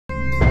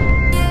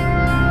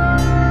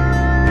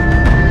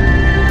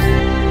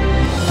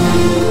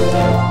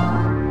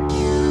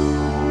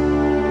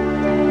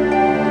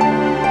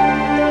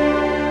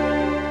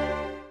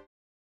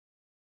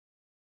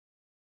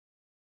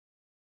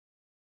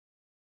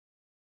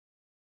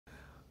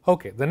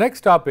Okay, the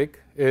next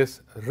topic is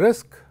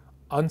risk,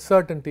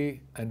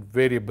 uncertainty and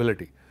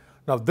variability.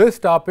 Now this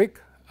topic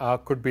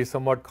could be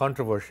somewhat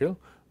controversial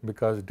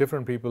because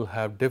different people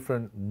have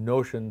different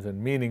notions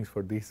and meanings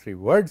for these three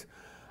words,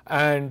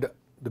 and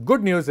the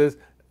good news is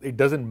it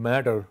doesn't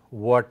matter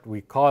what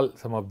we call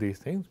some of these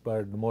things,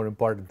 but the more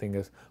important thing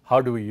is how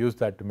do we use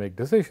that to make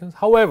decisions.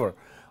 However,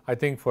 I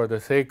think for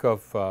the sake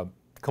of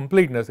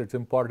completeness, it's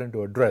important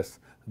to address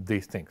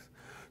these things.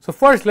 So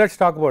first, let's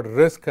talk about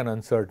risk and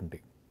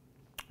uncertainty.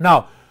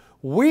 Now,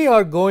 we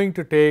are going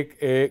to take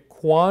a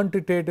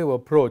quantitative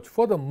approach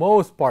for the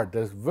most part.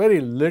 There's very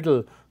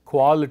little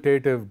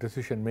qualitative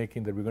decision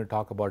making that we're going to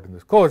talk about in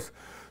this course.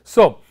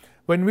 So,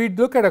 when we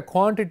look at a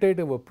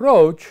quantitative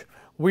approach,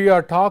 we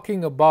are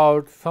talking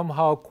about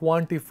somehow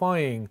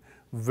quantifying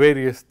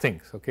various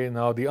things. Okay?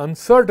 Now, the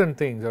uncertain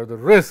things or the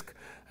risk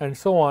and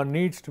so on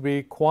needs to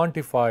be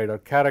quantified or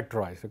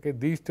characterized. Okay?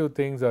 These two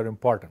things are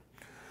important.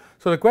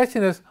 So the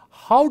question is,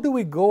 how do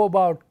we go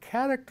about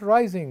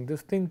characterizing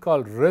this thing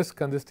called risk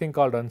and this thing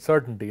called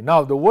uncertainty?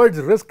 Now, the words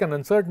risk and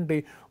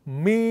uncertainty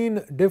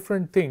mean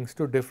different things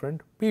to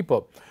different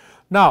people.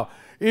 Now,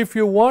 if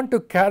you want to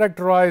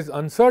characterize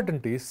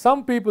uncertainty,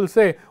 some people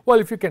say,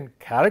 well, if you can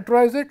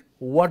characterize it,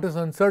 what is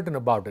uncertain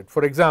about it?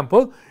 For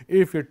example,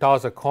 if you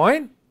toss a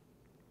coin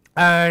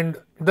and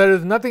there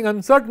is nothing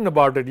uncertain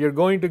about it, you're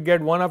going to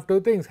get one of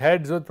two things: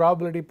 heads with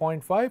probability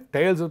 0.5,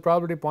 tails with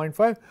probability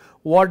 0.5.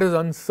 What is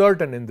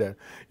uncertain in there?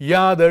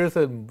 Yeah, there is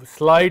a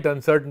slight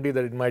uncertainty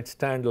that it might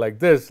stand like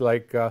this,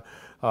 like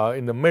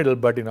in the middle,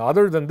 but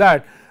other than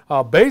that,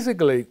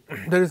 basically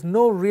there is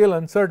no real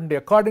uncertainty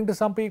according to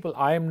some people.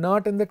 I am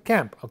not in that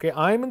camp. Okay,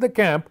 I am in the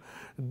camp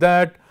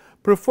that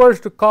prefers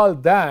to call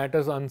that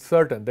as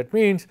uncertain. That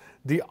means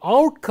the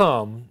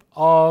outcome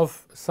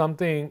of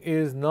something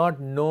is not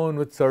known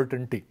with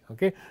certainty.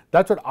 Okay,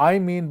 that's what I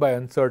mean by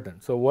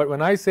uncertain. So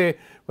when I say,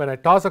 when I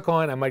toss a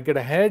coin, I might get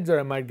a heads or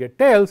I might get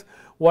tails,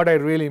 what I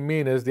really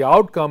mean is the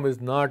outcome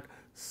is not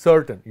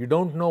certain. You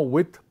don't know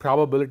with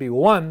probability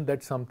 1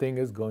 that something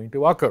is going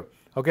to occur.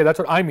 Okay, that's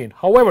what I mean.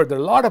 However, there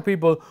are a lot of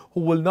people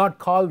who will not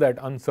call that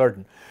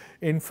uncertain.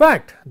 In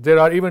fact, there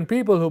are even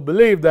people who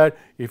believe that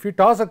if you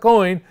toss a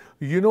coin,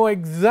 you know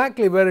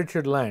exactly where it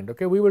should land.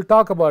 Okay, we will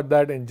talk about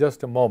that in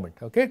just a moment.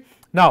 Okay,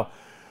 now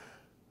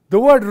the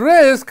word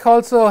risk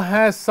also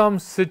has some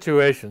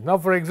situations. Now,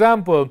 for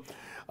example,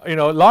 a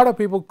lot of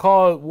people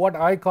call what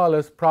I call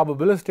as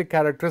probabilistic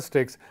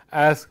characteristics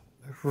as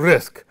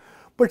risk.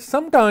 But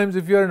sometimes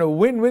if you're in a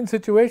win-win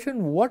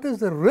situation, what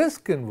is the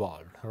risk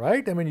involved?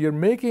 Right? I mean, you're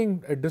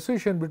making a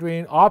decision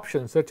between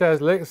options such as,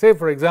 say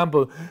for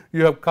example,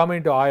 you have come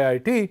into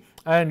IIT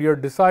and you're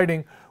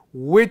deciding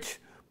which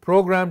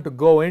program to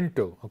go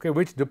into, okay,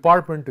 which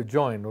department to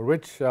join or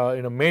which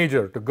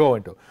major to go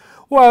into.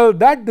 Well,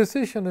 that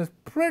decision is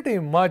pretty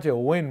much a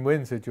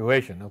win-win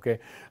situation. Okay,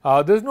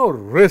 there's no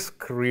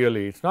risk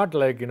really. It's not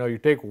like you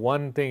take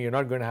one thing, you're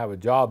not going to have a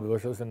job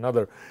versus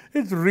another.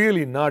 It's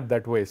really not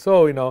that way.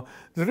 So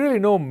there's really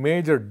no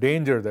major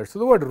danger there. So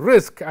the word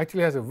risk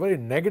actually has a very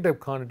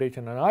negative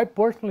connotation, and I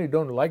personally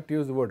don't like to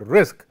use the word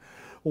risk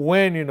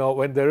when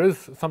when there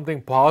is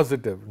something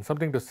positive and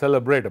something to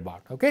celebrate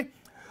about. Okay,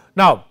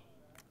 now,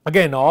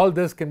 again, all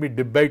this can be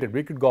debated.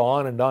 We could go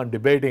on and on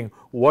debating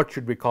what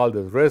should we call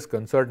this: risk,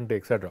 uncertainty,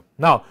 etc.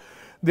 Now,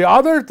 the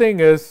other thing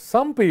is,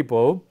 some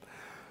people,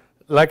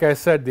 like I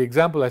said, the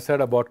example I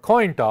said about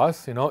coin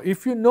toss,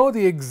 if you know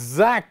the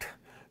exact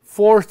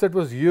force that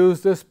was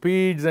used, the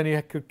speeds, and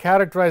you could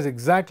characterize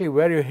exactly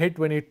where you hit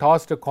when you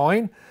tossed a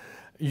coin,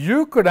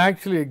 you could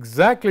actually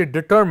exactly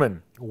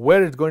determine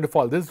where it's going to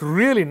fall. There's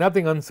really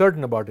nothing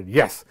uncertain about it.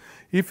 Yes,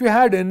 if you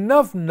had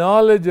enough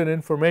knowledge and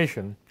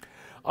information,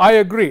 I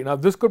agree. Now,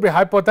 this could be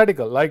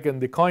hypothetical, like in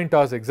the coin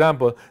toss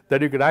example,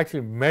 that you could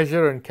actually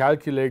measure and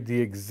calculate the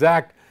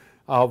exact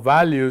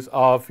values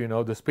of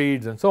the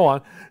speeds and so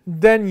on.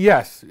 Then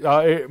yes,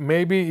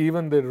 maybe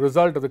even the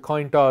result of the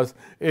coin toss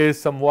is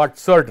somewhat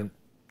certain.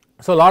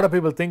 So a lot of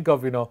people think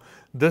of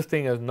this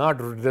thing as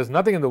there's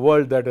nothing in the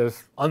world that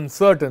is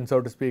uncertain, so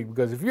to speak,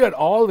 because if you had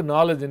all the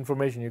knowledge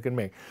information you can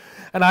make.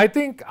 And I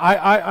think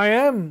I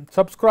am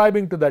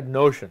subscribing to that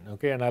notion.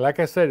 Okay, and like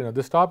I said,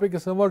 this topic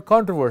is somewhat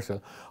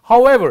controversial.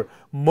 However,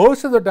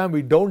 most of the time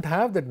we don't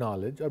have that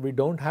knowledge or we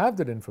don't have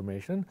that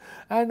information,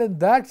 and in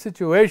that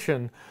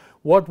situation,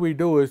 what we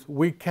do is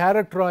we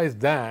characterize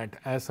that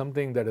as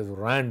something that is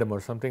random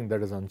or something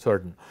that is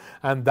uncertain,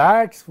 and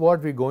that's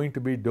what we're going to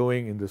be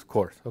doing in this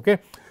course. Okay,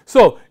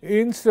 so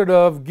instead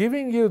of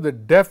giving you the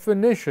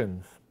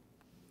definitions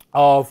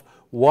of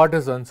what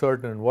is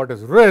uncertain and what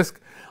is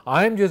risk,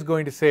 I'm just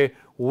going to say,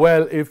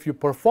 well, if you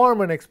perform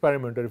an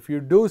experiment or if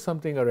you do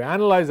something or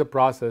analyze a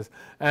process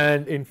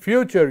and in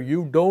future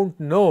you don't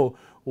know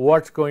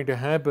what's going to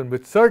happen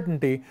with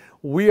certainty,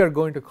 we are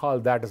going to call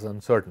that as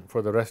uncertain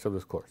for the rest of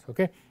this course.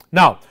 Okay,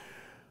 now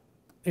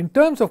in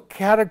terms of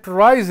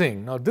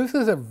characterizing, now this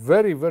is a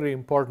very, very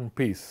important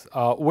piece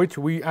which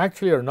we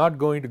actually are not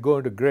going to go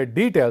into great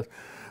details,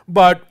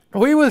 But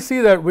we will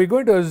see that we're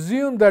going to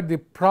assume that the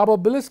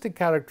probabilistic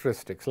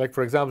characteristics, like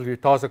for example, if you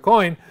toss a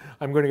coin,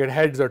 I'm going to get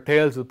heads or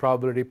tails with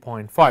probability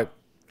 0.5.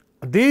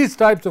 These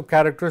types of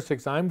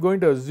characteristics I'm going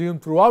to assume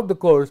throughout the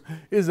course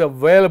is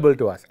available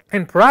to us.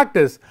 In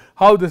practice,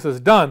 how this is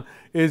done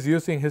is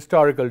using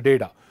historical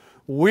data.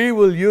 We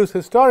will use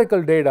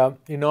historical data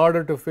in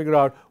order to figure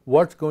out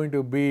what's going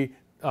to be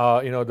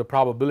the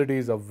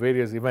probabilities of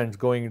various events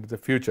going into the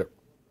future.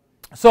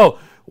 So,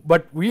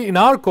 but in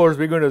our course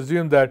we're going to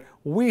assume that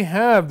we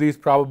have these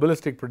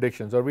probabilistic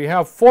predictions or we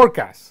have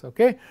forecasts,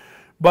 okay?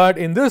 But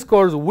in this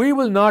course we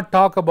will not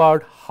talk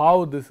about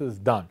how this is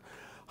done.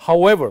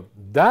 However,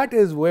 that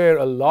is where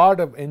a lot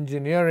of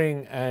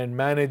engineering and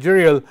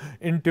managerial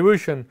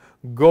intuition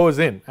goes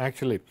in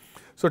actually.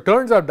 So it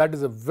turns out that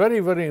is a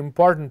very, very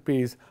important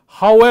piece.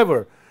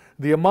 However,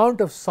 the amount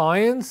of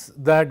science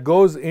that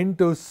goes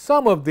into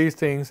some of these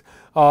things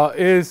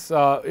is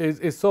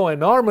so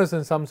enormous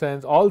in some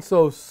sense,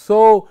 also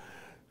so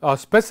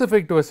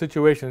specific to a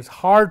situation. It's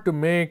hard to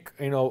make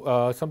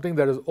something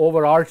that is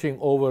overarching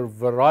over a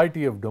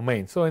variety of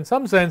domains. So in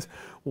some sense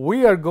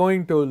we are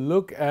going to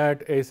look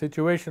at a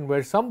situation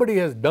where somebody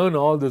has done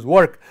all this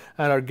work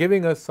and are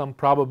giving us some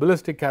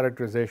probabilistic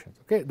characterizations.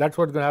 Okay, that's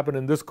what's going to happen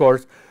in this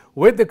course,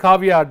 with the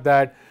caveat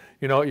that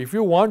if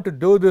you want to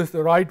do this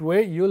the right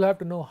way, you'll have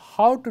to know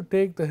how to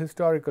take the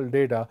historical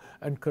data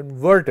and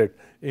convert it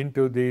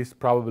into these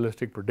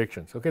probabilistic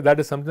predictions. Okay, that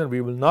is something that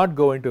we will not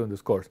go into in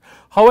this course.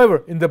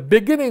 However, in the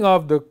beginning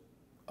of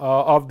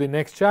the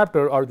next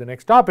chapter or the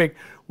next topic,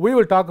 we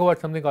will talk about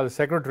something called the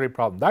secretary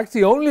problem. That's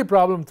the only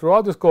problem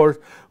throughout this course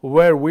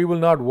where we will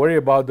not worry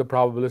about the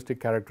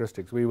probabilistic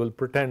characteristics. We will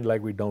pretend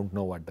like we don't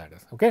know what that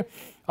is. Okay.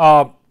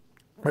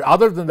 But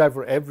other than that,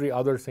 for every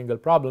other single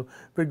problem,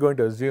 we're going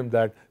to assume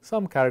that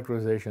some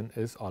characterization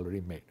is already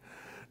made.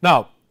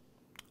 Now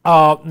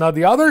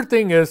the other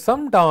thing is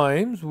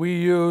sometimes we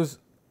use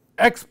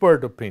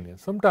expert opinion.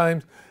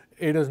 Sometimes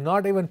it is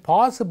not even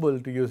possible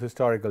to use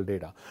historical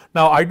data.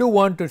 Now I do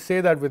want to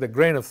say that with a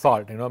grain of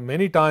salt.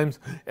 Many times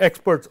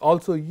experts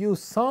also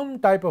use some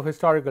type of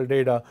historical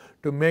data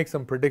to make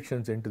some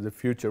predictions into the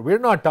future. We're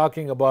not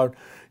talking about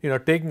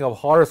taking up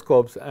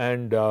horoscopes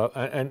and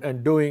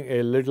doing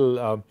a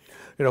little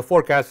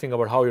forecasting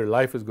about how your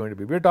life is going to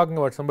be. We're talking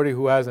about somebody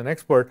who has an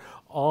expert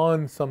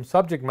on some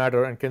subject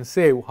matter and can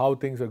say how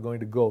things are going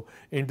to go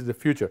into the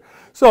future.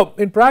 So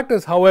in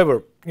practice,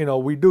 however,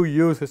 we do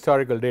use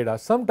historical data.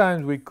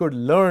 Sometimes we could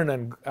learn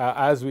and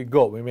as we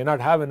go. We may not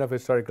have enough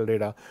historical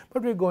data,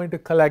 but we're going to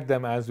collect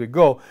them as we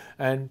go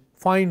and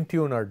fine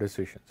tune our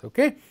decisions.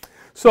 Okay,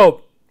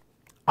 so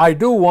I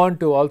do want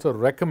to also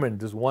recommend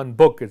this one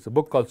book. It's a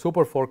book called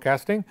Super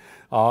Forecasting,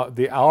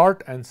 The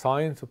Art and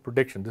Science of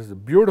Prediction. This is a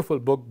beautiful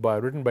book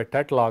written by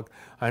Tetlock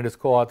and his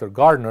co-author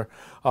Gardner.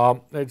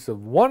 It's a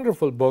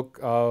wonderful book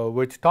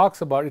which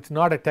talks about, it's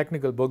not a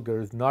technical book,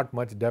 there is not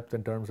much depth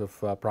in terms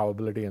of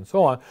probability and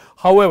so on.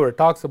 However, it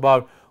talks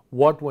about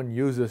what one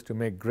uses to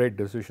make great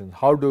decisions.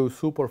 How do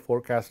super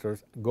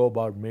forecasters go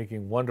about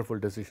making wonderful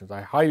decisions?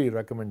 I highly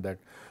recommend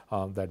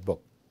that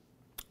book.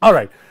 All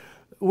right,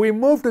 we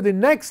move to the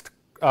next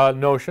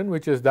notion,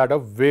 which is that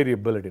of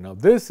variability. Now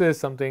this is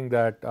something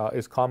that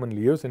is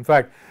commonly used. In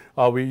fact,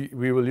 we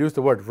will use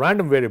the word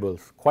random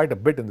variables quite a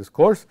bit in this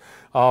course,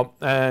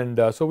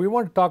 so we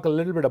want to talk a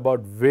little bit about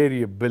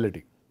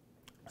variability.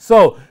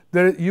 So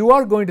you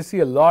are going to see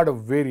a lot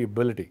of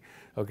variability.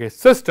 Okay,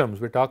 systems,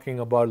 we're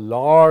talking about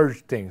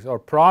large things, or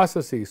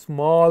processes,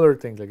 smaller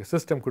things. Like a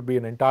system could be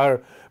an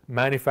entire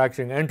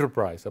manufacturing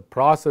enterprise. A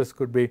process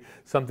could be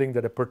something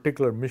that a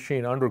particular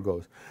machine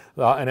undergoes.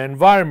 An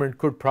environment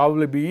could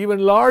probably be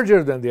even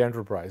larger than the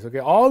enterprise. Okay,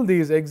 all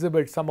these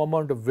exhibit some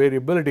amount of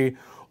variability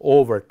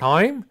over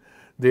time.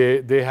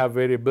 They have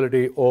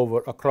variability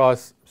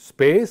across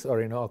space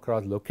or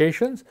across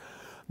locations.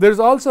 There's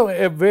also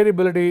a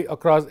variability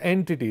across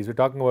entities. We're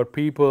talking about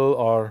people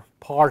or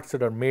parts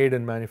that are made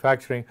in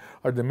manufacturing,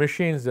 or the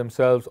machines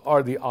themselves,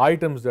 or the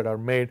items that are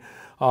made,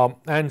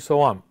 and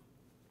so on.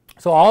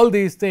 So all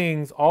these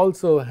things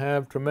also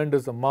have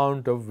tremendous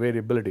amount of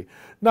variability.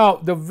 Now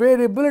the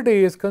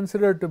variability is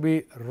considered to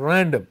be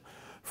random.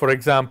 For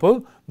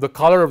example, the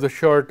color of the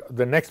shirt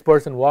the next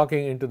person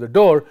walking into the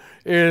door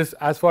is,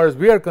 as far as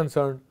we are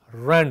concerned,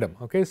 random.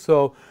 Okay,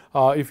 so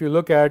if you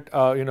look at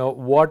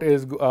what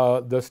is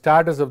the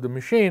status of the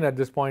machine at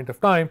this point of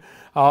time,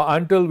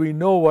 until we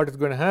know what is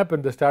going to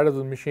happen, the status of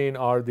the machine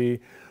or the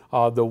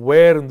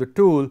wear in the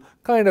tool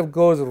kind of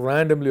goes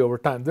randomly over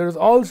time. There is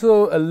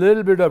also a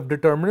little bit of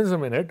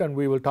determinism in it, and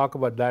we will talk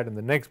about that in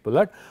the next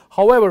bullet.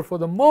 However, for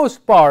the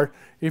most part,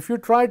 if you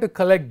try to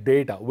collect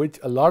data, which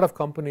a lot of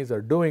companies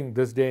are doing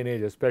this day and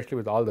age, especially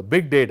with all the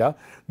big data,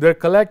 they're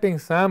collecting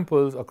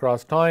samples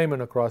across time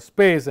and across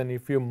space, and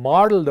if you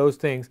model those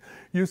things,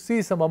 you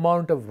see some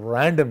amount of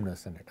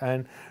randomness in it,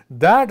 and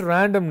that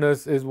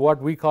randomness is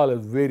what we call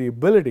as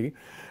variability.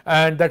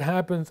 And that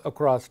happens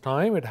across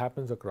time, it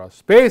happens across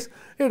space,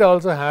 it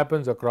also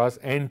happens across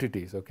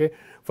entities. Okay?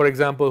 For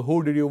example,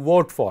 who did you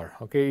vote for?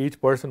 Okay? Each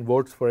person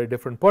votes for a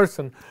different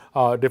person,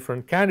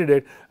 different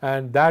candidate,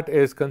 and that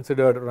is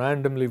considered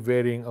randomly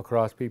varying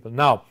across people.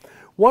 Now,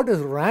 what is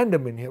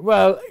random in here?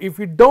 Well, if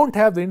we don't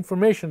have the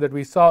information that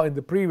we saw in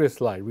the previous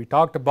slide, we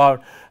talked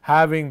about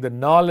having the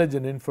knowledge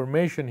and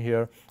information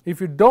here.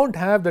 If you don't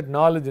have that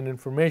knowledge and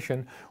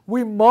information,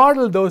 we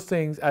model those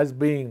things as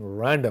being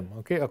random,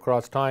 okay,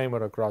 across time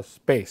or across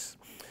space.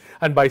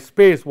 And by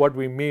space, what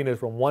we mean is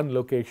from one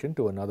location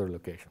to another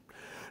location.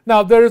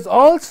 Now, there is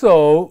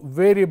also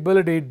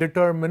variability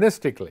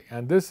deterministically,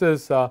 and this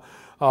is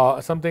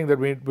something that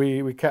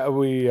we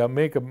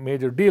make a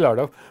major deal out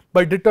of.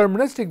 By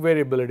deterministic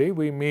variability,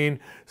 we mean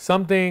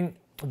something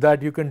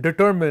that you can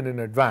determine in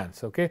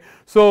advance. Okay?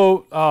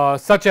 So,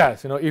 such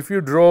as, if you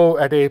drove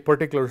at a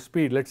particular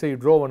speed, let's say you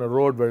drove on a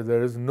road where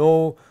there is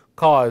no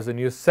cars and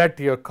you set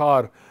your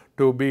car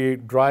to be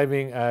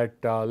driving at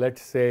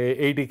let's say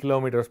 80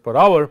 kilometers per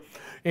hour,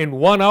 in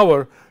 1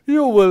 hour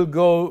you will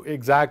go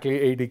exactly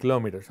 80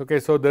 kilometers. Okay,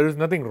 so there is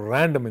nothing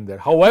random in there.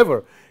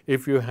 However,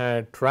 if you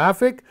had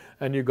traffic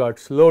and you got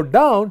slowed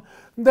down,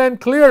 then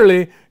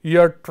clearly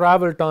your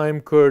travel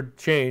time could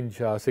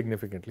change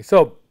significantly.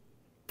 So,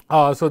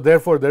 so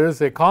therefore there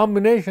is a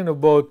combination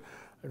of both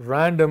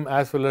random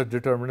as well as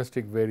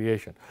deterministic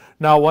variation.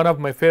 Now, one of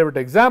my favorite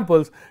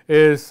examples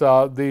is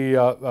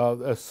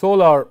the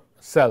solar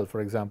cell, for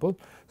example.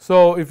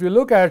 So, if you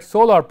look at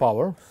solar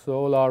power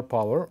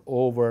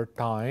over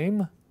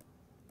time,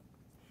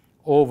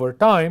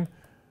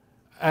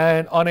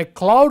 and on a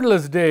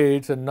cloudless day,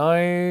 it's a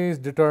nice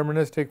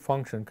deterministic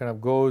function, kind of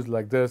goes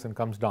like this and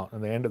comes down.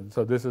 And the end of,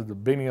 so this is the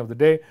beginning of the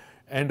day,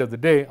 end of the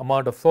day,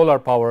 amount of solar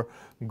power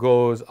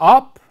goes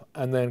up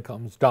and then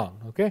comes down.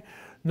 Okay.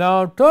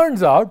 Now,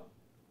 turns out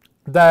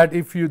that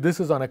if you, this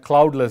is on a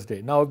cloudless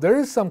day. Now, if there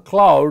is some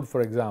cloud,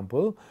 for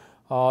example,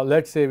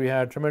 let's say we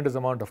had tremendous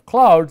amount of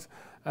clouds,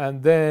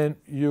 and then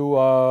you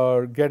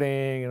are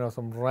getting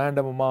some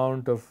random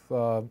amount of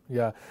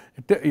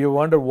you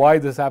wonder why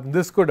this happened.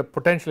 This could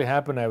potentially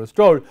happen, I was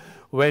told,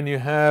 when you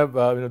have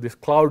these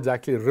clouds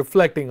actually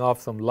reflecting off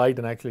some light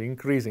and actually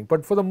increasing,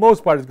 but for the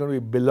most part it's going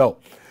to be below.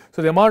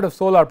 So the amount of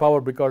solar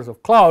power because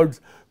of clouds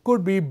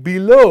could be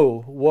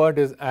below what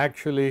is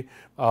actually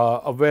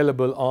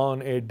available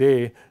on a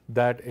day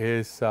that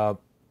is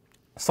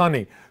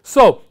sunny.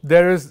 So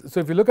there is,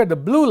 so if you look at the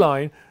blue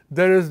line,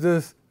 there is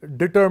this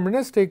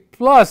deterministic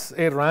plus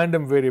a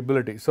random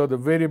variability. So the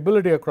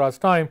variability across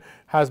time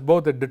has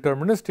both a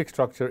deterministic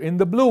structure in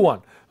the blue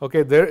one.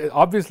 Okay, there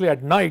obviously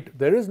at night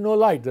there is no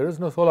light, there is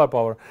no solar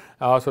power,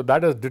 so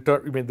that is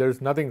there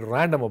is nothing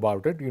random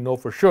about it. You know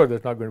for sure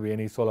there's not going to be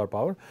any solar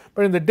power,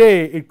 but in the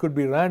day it could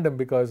be random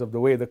because of the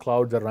way the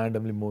clouds are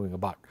randomly moving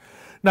about.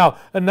 Now,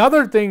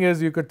 another thing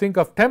is you could think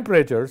of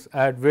temperatures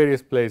at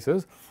various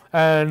places,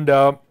 and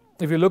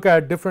if you look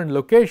at different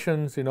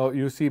locations,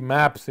 you see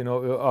maps,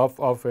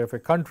 of a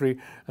country,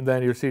 and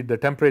then you see the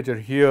temperature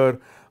here,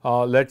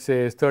 let's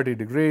say is 30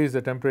 degrees,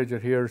 the temperature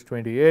here is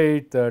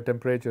 28, the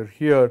temperature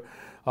here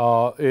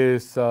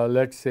is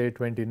let's say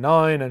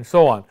 29, and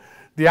so on.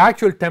 The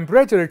actual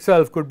temperature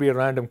itself could be a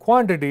random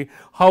quantity.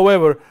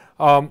 However,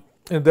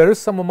 there is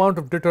some amount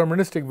of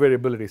deterministic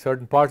variability.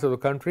 Certain parts of the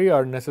country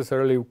are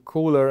necessarily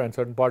cooler and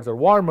certain parts are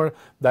warmer.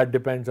 That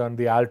depends on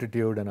the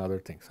altitude and other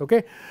things.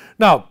 Okay.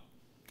 Now,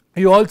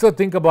 you also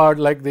think about,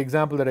 like the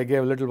example that I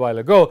gave a little while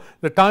ago,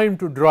 the time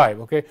to drive.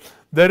 Okay,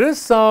 there is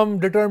some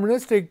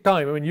deterministic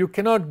time. I mean, you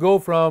cannot go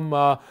from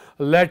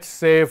let's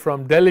say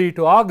from Delhi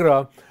to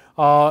Agra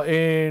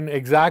in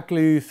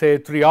exactly say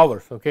 3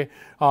 hours. Okay,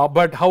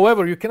 but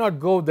however, you cannot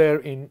go there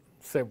in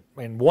say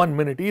in 1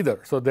 minute either.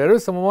 So there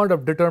is some amount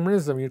of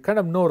determinism. You kind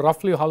of know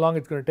roughly how long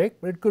it's going to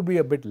take, but it could be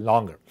a bit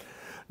longer.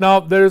 Now,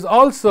 there is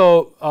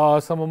also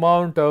some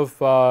amount of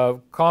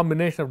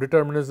combination of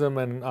determinism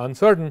and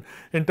uncertain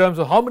in terms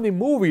of how many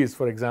movies,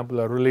 for example,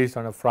 are released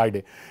on a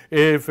Friday.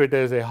 If it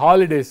is a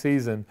holiday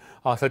season,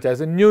 such as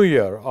a New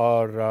Year,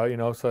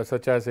 or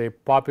such as a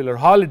popular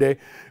holiday,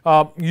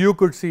 you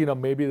could see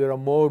maybe there are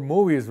more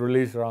movies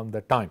released around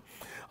that time.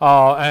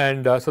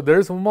 So there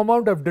is some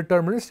amount of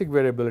deterministic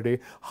variability.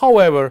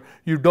 However,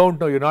 you don't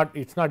know,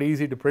 it's not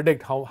easy to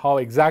predict how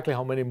exactly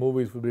how many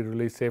movies will be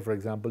released, say for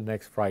example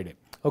next Friday.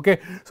 Okay,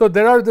 so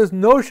there are these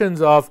notions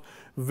of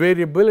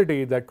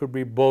variability that could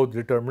be both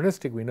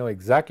deterministic, we know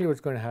exactly what's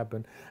going to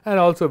happen, and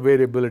also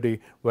variability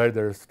where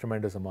there is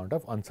tremendous amount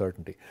of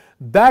uncertainty.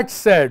 That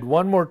said,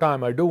 one more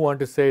time, I do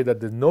want to say that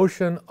the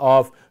notion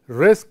of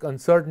risk,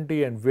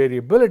 uncertainty, and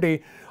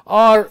variability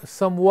are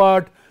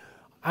somewhat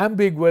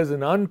ambiguous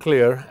and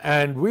unclear,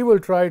 and we will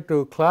try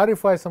to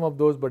clarify some of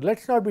those, but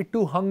let's not be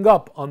too hung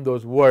up on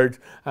those words,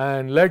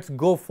 and let's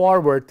go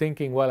forward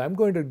thinking, well, I'm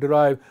going to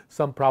derive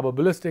some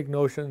probabilistic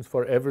notions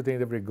for everything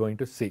that we're going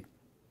to see.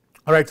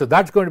 All right, so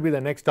that's going to be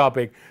the next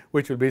topic,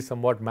 which will be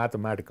somewhat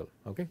mathematical.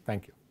 Okay,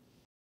 thank you.